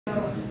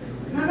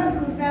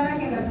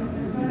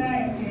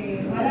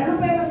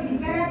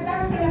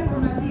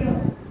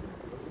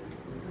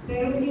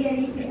pero un día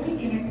dije,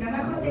 uy, en el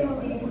trabajo tengo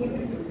que tener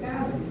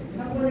resultados,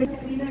 no puedo ser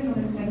vida en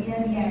nuestra vida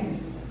diaria.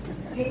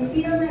 Les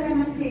pido nada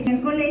más que en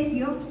el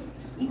colegio,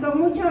 y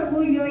con mucho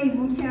orgullo y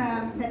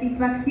mucha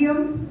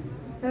satisfacción,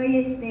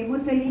 estoy muy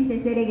feliz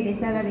de ser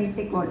egresada de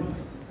este colegio,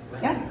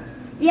 ¿ya?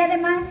 Y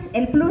además,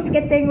 el plus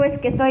que tengo es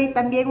que soy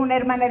también una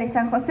hermana de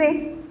San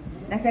José.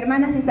 Las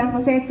hermanas de San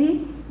José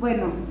aquí,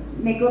 bueno,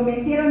 me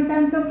convencieron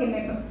tanto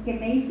que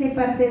me hice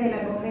parte de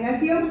la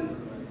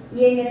congregación,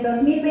 y en el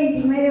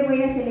 2029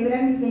 voy a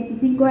celebrar mis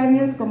 25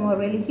 años como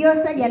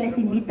religiosa. Ya les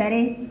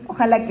invitaré,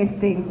 ojalá que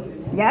estén,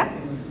 ¿ya?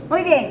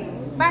 Muy bien,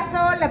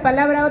 paso la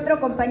palabra a otro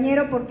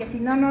compañero porque si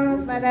no, no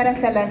nos va a dar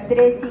hasta las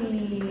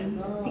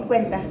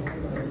 3:50.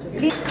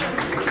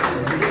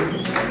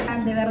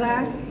 De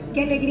verdad,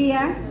 qué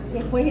alegría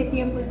después de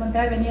tiempo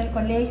encontrar venir al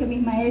colegio,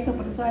 mis maestros,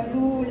 profesora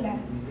Lula,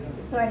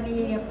 profesora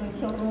Lía,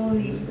 profesor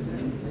Rudy.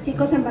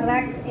 Chicos, en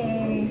verdad,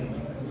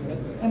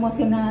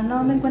 emocionada,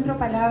 no me encuentro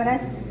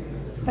palabras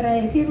para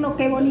decirlo,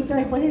 qué bonito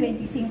después de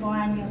 25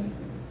 años.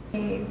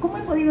 ¿Cómo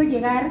he podido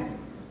llegar,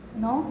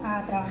 ¿no?,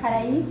 a trabajar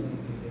ahí?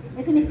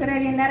 Es una historia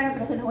bien larga,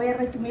 pero se los voy a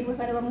resumir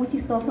porque es algo muy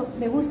chistoso.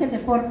 Me gusta el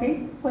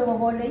deporte, juego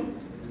vóley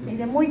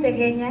desde muy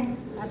pequeña,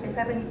 a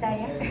pesar de mi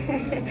talla.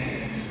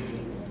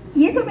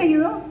 Y eso me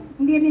ayudó.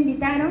 Un día me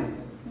invitaron,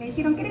 me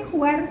dijeron, ¿quieres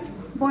jugar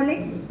vóley?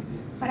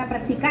 Para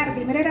practicar,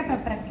 primero era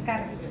para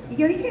practicar. Y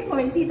yo dije,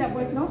 jovencita,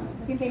 pues, ¿no?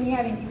 Yo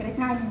tenía 23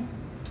 años.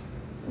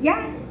 Ya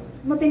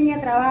no tenía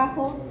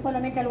trabajo,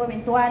 solamente algo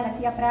eventual,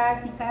 hacía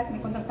prácticas,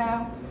 me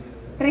contrataban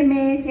 3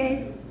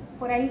 meses,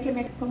 por ahí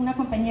con una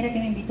compañera que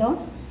me invitó,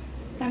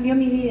 cambió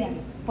mi vida.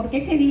 Porque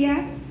ese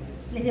día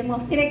les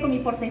demostré con mi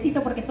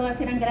portecito, porque todas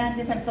eran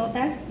grandes,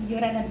 altotas, y yo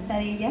era la mitad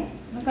de ellas,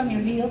 nunca me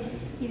olvido.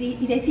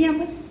 Y decían,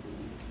 pues,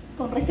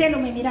 con recelo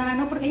me miraban,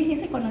 ¿no? Porque ellos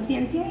ya se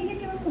conocían, decían, ella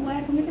que va a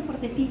jugar con ese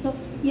portecito,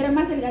 y era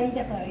más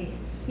delgadita todavía.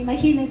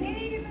 Imagínense,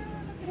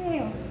 no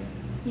creo.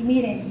 Y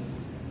miren,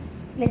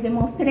 les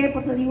demostré,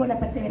 por eso digo, la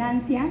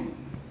perseverancia,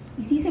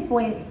 y sí se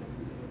puede.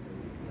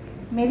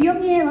 Me dio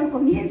miedo al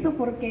comienzo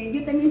porque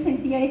yo también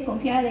sentía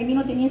desconfiada de mí,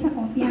 no tenía esa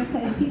confianza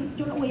de decir,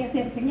 yo lo voy a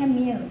hacer, tenía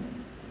miedo.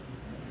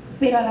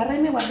 Pero agarré,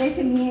 me guardé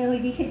ese miedo y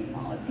dije,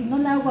 no, si no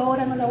la hago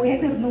ahora, no la voy a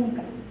hacer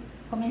nunca.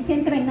 Comencé a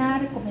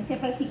entrenar, comencé a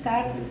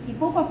practicar y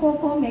poco a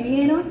poco me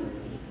vieron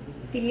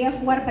que llegué a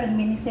jugar para el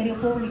Ministerio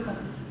Público.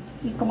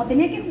 Y como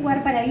tenía que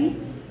jugar para ahí,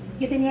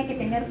 yo tenía que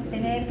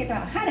tener que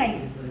trabajar ahí.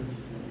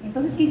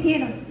 Entonces, ¿qué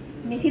hicieron?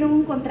 Me hicieron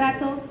un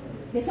contrato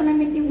de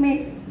solamente un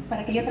mes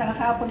para que yo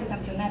trabajaba por el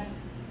campeonato.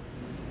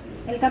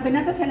 El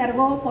campeonato se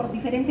alargó por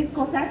diferentes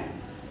cosas,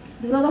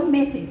 duró 2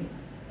 meses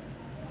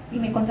y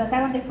me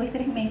contrataron después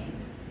 3 meses.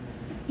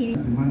 Y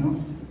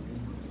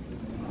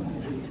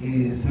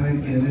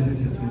saben que a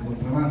veces por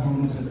trabajo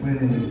no se puede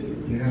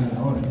llegar a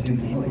la hora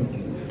siempre, ¿no? Porque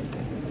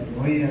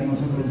hoy a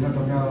nosotros nos ha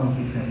tocado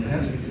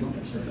fiscalizar, ¿no?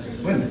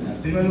 Bueno,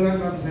 en primer lugar,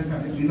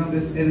 mi nombre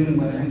es Edwin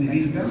Guadalajara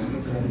Vilca,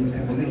 soy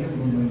del colegio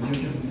con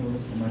 98,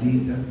 con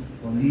Maritza,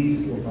 con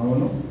Liz, con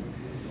Paolo.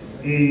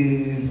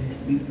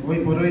 Hoy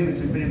por hoy me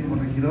desempeño como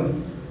regidor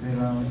de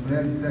la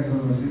Autoridad de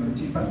Graduación de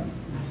Chipa.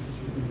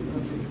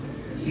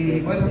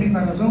 Y por esa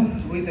misma razón,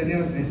 hoy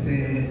tenemos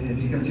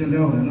fiscalización de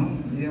obra, ¿no?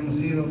 Y hemos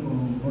ido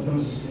con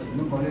otros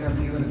colegas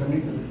regidores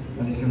también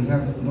a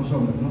fiscalizar 2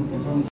 obras, ¿no? Que son